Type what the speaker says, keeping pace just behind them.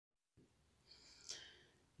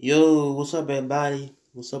Yo, what's up, everybody?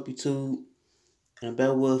 What's up, YouTube? And I'm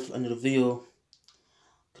back with another video.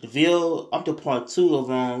 The video, I'm to part two of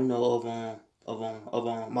Marlo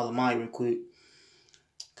real quick.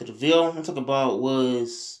 Cause the video I'm talking about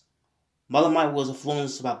was Marlo was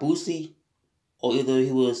influenced by Boosie, or either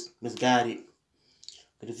he was misguided.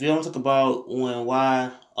 Cause the video I'm talking about when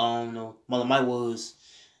why Marlo was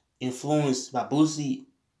influenced by Boosie,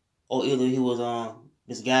 or either he was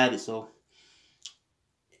misguided. So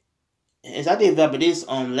as I did about this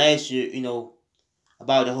last year,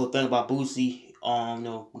 about the whole thing about Boosie.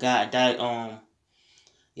 Got died.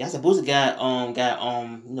 Yeah, I said Boosie got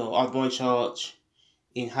outgoing charge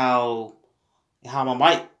in how my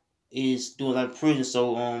mic is doing like prison.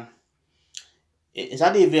 So as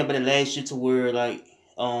I did a video about it last year to where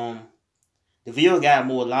the video got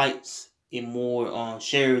more likes and more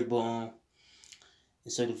shares, but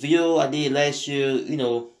and so the video I did last year,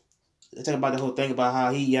 I talk about the whole thing about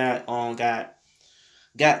how he got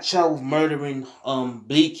charged with murdering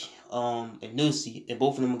Bleak and Nussy, and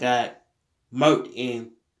both of them got murked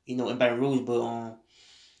in Baton Rouge. But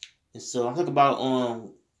and so I'm talking about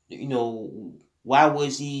why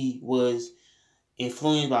was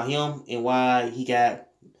influenced by him and why he got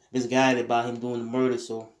misguided by him doing the murder.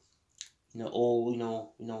 So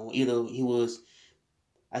either he was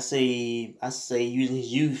I say using his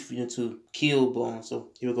youth to kill. But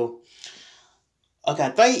so here we go. Okay, I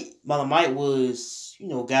think Mike was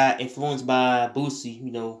got influenced by Boosie,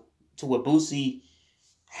 to where Boosie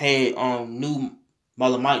had knew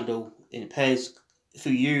Mike though in the past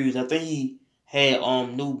few years. I think he had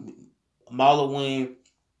knew Marlo when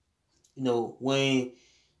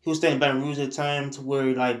he was staying in Baton Rouge at the time, to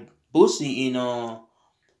where like Boosie and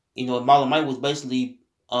Marlo Mike was basically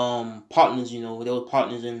partners. They were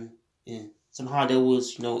partners, and somehow they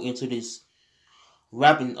was into this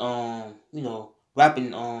rapping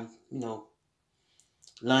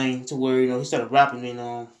lane, to where he started rapping,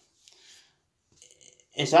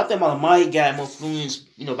 and so I think my Mike got more influenced,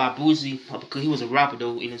 by Boosie, because he was a rapper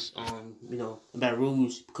though in his in Baton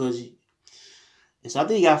Rouge, and so I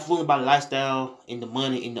think he got influenced by the lifestyle and the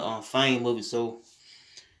money and the fame of it. So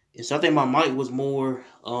and so I think my Mike was more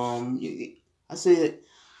I said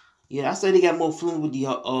I said he got more influenced with the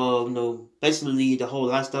basically the whole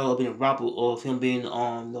lifestyle of being a rapper, of him being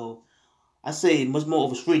I say much more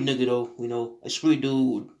of a street nigga though, a street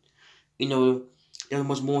dude, they were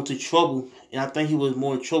much more into trouble, and I think he was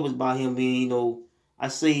more troubled by him being, I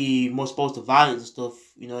say more exposed to violence and stuff,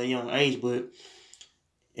 at a young age. But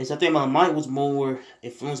and so I think my mind was more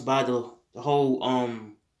influenced by the whole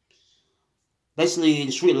basically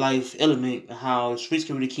the street life element, and how streets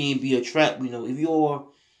can really can be a trap. If you're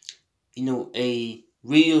a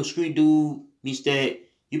real street dude, means that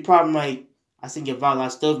you probably might I think get violent a lot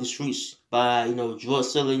of stuff in the streets by drug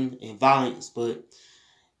selling and violence. But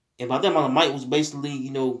and by then, Mike was basically,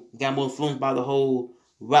 got more influenced by the whole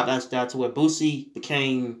rap lifestyle, to where Boosie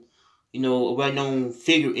became, a well-known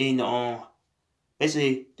figure in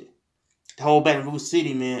basically the whole Baton Rouge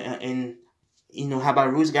city, man. And how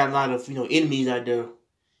Baton Rouge got a lot of enemies out there,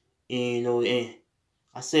 and and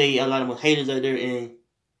I say a lot of haters out there, and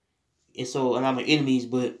so a lot of enemies.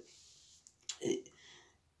 But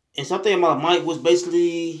and something about Mike was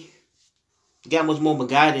basically got much more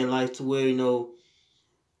guided in life, to where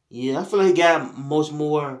yeah, I feel like he got much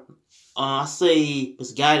more. I say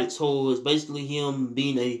misguided towards basically him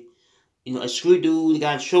being a street dude that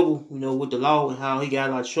got in trouble, with the law, and how he got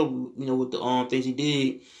a lot of trouble, with the things he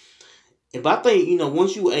did. But I think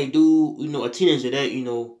once you a dude, a teenager, that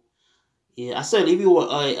yeah, I said if you were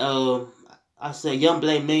I say a young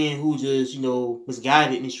black man who just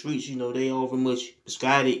misguided in the streets, they all very much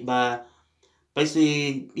misguided by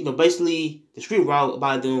basically the street route,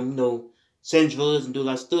 by them, selling drugs and do a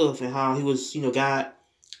lot of stuff, and how he was, got,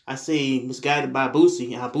 I say, misguided by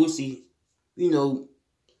Boosie, and how Boosie,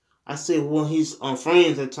 I say one of his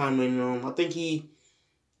friends at the time, and I think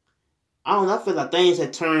I don't know, I feel like things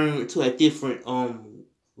had turned to a different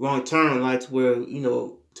wrong turn, like to where,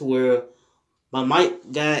 to where my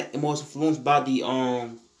Mike got more influenced by the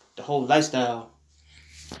whole lifestyle.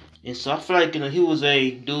 And so I feel like he was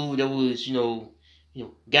a dude that was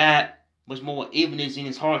got much more evidence in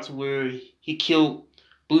his heart, to where he killed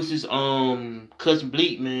Boosie's cousin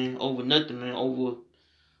Bleak, man, over nothing, man, over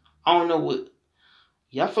I don't know what.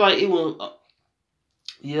 Yeah, I feel like it was.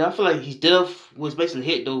 Yeah, I feel like his death was basically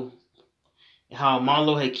hit though, and how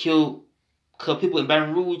Marlo had killed a couple people in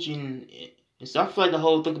Baton Rouge, and so I feel like the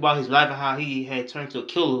whole thing about his life and how he had turned to a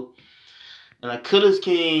killer, and like killers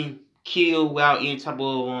can kill without any type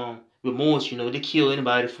of remorse, they kill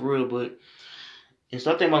anybody for real. But And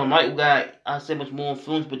so I think about Mike got, I say, much more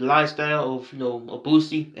influence with the lifestyle of of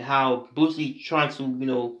Boosie, and how Boosie trying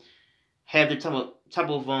to have the type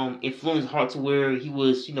of influence hard to where he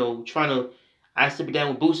was trying to. I sit it down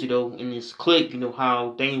with Boosie though in this clique,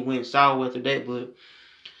 how things went sour after that, but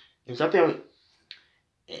and so I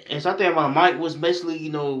think Mike was basically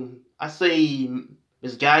I say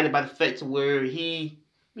misguided by the fact to where he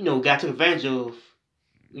got took advantage of,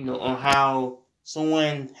 on how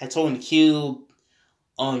someone had told him to kill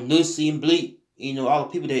on Lucy and Bleak, all the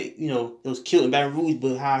people that, that was killed in Baton Rouge,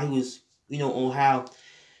 but how he was, on how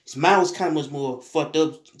his mind was kind of much more fucked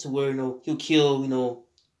up to where, he'll kill,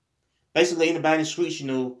 basically anybody in the streets,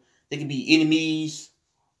 they could be enemies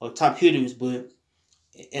or top hitters, but,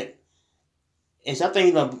 and so I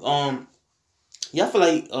think, yeah, I feel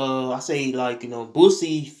like, I say, like,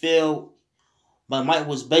 Boosie felt, but Mike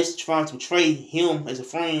was basically trying to portray him as a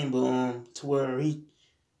friend, but, to where he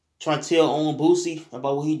trying to tell on Boosie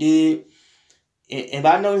about what he did. But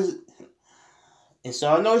I know, and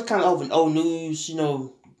so I know it's kind of old news,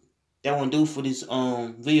 that one do for this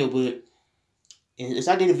video, but it's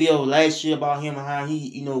I did a video last year about him and how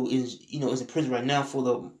he is in prison right now for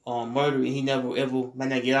the murder, and he never ever might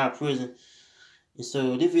not get out of prison. And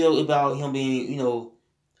so this video about him being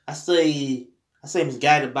I say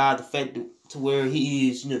misguided by the fact to where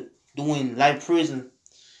he is doing life prison,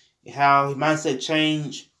 and how his mindset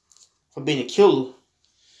changed from being a killer.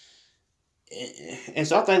 And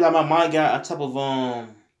so I think like my mind got a type of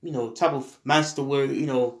type of mindset where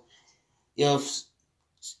if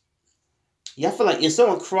I feel like if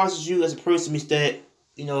someone crosses you as a person, means that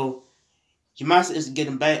your mindset is to get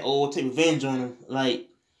them back or take revenge on them. Like,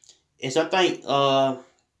 and so I think I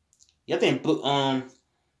think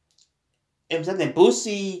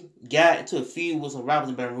Boosie got into a feud with some rappers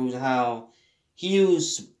in Baton Rouge, and how he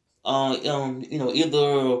used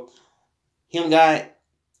either him got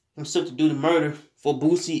himself to do the murder for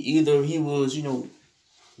Boosie, either he was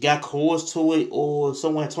got coerced to it or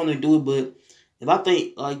someone told him to do it. But if I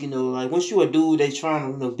think like like once you a dude they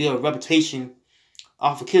trying to build a reputation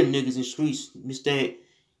off of killing niggas in the streets, means that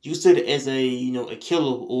you consider it as a a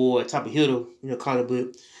killer or a type of hitter, call it.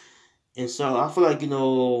 But and so I feel like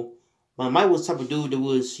my Mike was the type of dude that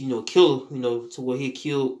was a killer, to where he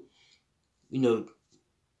killed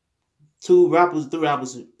 2 rappers, 3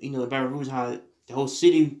 rappers, in Baton Rouge, how the whole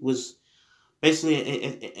city was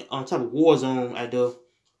basically on top of war zone out there.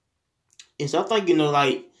 And so I think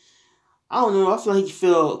like I don't know. I feel like he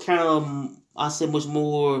felt kind of, I said, much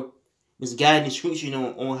more misguided in the streets,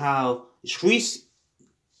 on how the streets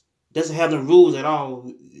doesn't have no rules at all.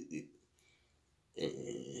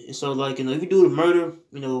 And so, like, if you do the murder,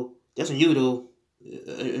 that's on you, though.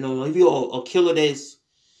 If you're a killer that's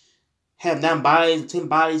have 9 bodies, 10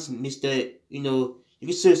 bodies, means that, you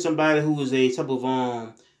consider somebody who is a type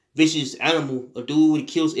of vicious animal, a dude that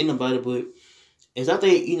kills anybody. But as I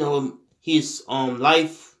think, his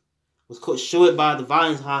life was cut short by the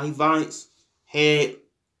violence, how he violence had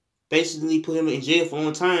basically put him in jail for a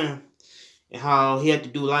long time, and how he had to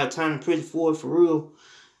do a lot of time in prison for it, for real.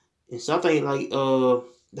 And so I think like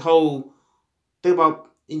the whole thing about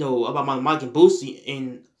my Mike and Boosie,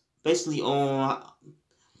 and basically on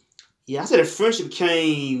I said the friendship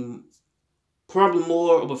became probably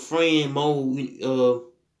more of a friend mode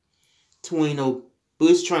to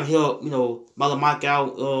Boosie trying to help Mike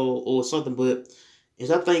out or something. But as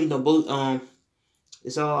I think both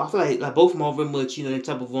so I feel like both of them are very much that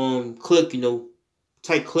type of clique,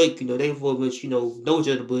 tight clique, they very much know each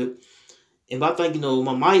other. But and I think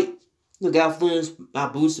my Mike got influenced by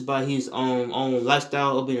Boosie by his own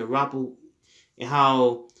lifestyle of being a rapper, and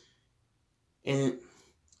how and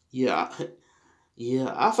yeah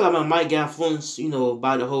I feel like my Mike got influenced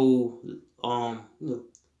by the whole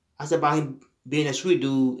I said by him being a street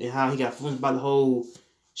dude, and how he got influenced by the whole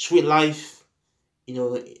street life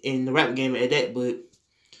in the rap game at that. But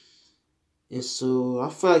and so I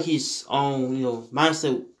feel like his own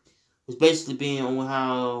mindset was basically being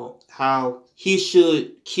on how he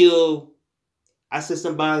should kill. I said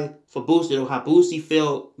somebody for Boosie, or how Boosie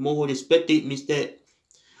felt more respected, means that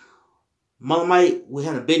Mama Mike would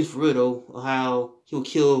have a business for real though, or how he would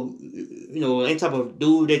kill any type of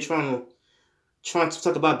dude that trying to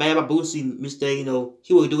talk about bad about Boosie, means that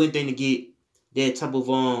he would do anything to get that type of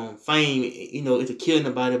fame, if he killed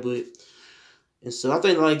nobody. But and so I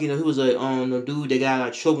think like he was a dude that got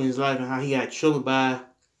like trouble in his life, and how he got troubled by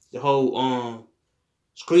the whole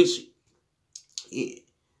streets.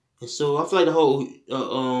 And so I feel like the whole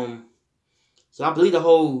so I believe the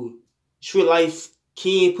whole street life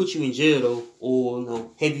can put you in jail though,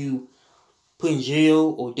 or have you put in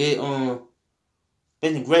jail, or dead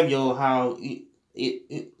in the graveyard, how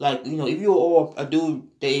Like, if you are a dude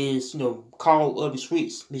that is, called of the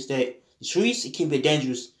streets, means that the streets, it can be a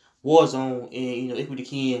dangerous war zone, and it really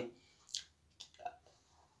can,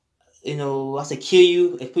 I say, kill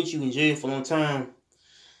you and put you in jail for a long time.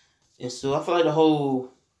 And so I feel like the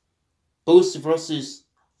whole Boosie versus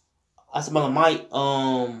I said Mike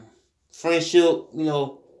friendship,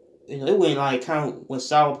 it went like kind of went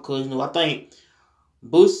sour because I think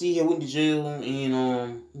Boosie had went to jail, and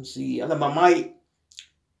let me see, I think my Mike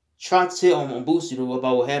tried to tell on Boosie though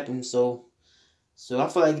about what happened. So I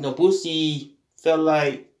feel like Boosie felt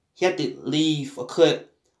like he had to leave a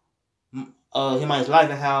cut him out his life,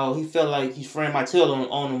 and how he felt like his friend might tell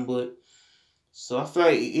on him. But so I feel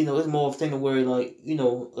like it's more of a thing where like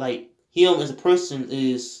like him as a person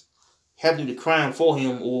is have to do the crime for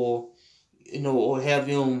him, or or have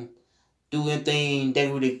him do anything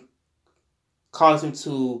that would cause him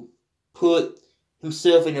to put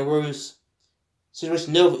himself in the worst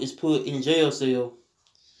situation ever, is put in a jail cell.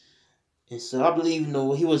 And so I believe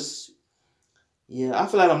he was, yeah, I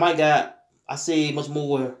feel like my guy, I say much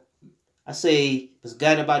more, I say was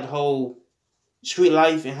guided about the whole street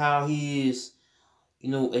life, and how he is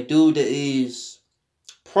a dude that is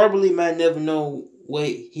probably might never know what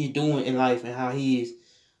he's doing in life, and how he is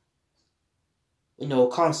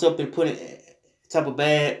caught himself and put in type of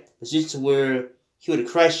bad position to where he would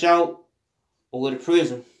have crashed out or go to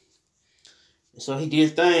prison. And so he did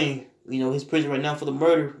his thing. He's prison right now for the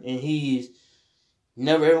murder, and he's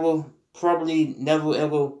never ever, probably never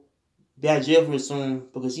ever be out of jail for soon,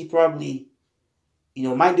 because he probably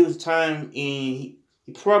might do his time, and he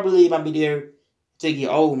probably might be there to get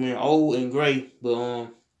old, man, old and gray. But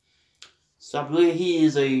so I believe he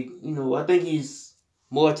is I think he's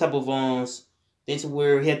more type of thing to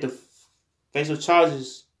where he had to face those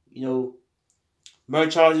charges,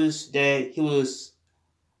 murder charges that he was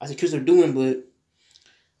accused of doing. But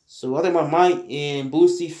so I think my Mike and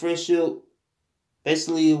Boosie friendship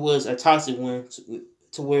basically was a toxic one,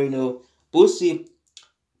 to where Boosie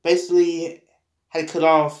basically had to cut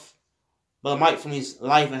off Mike from his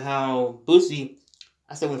life, and how Boosie,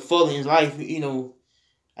 I said, went further in his life,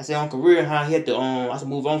 I said on career, how he had to I said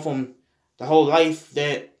move on from the whole life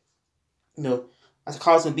that I said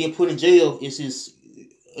caused him being put in jail. Is his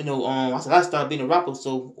I said I started being a rapper,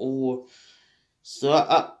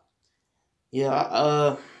 I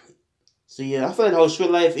yeah so yeah, I feel like the whole street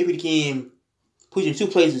life, it became put you in two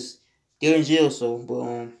places. They're in jail,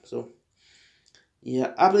 so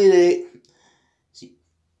yeah, I believe that.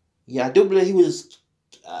 Yeah, I do believe he was.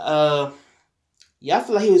 Yeah, I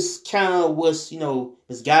feel like he was kind of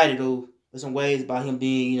misguided though in some ways by him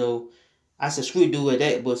being I said screw dude at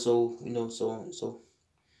that, but so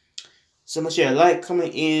much. Yeah, like,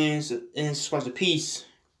 comment, and subscribe to peace.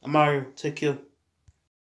 I'm Mario. Take care.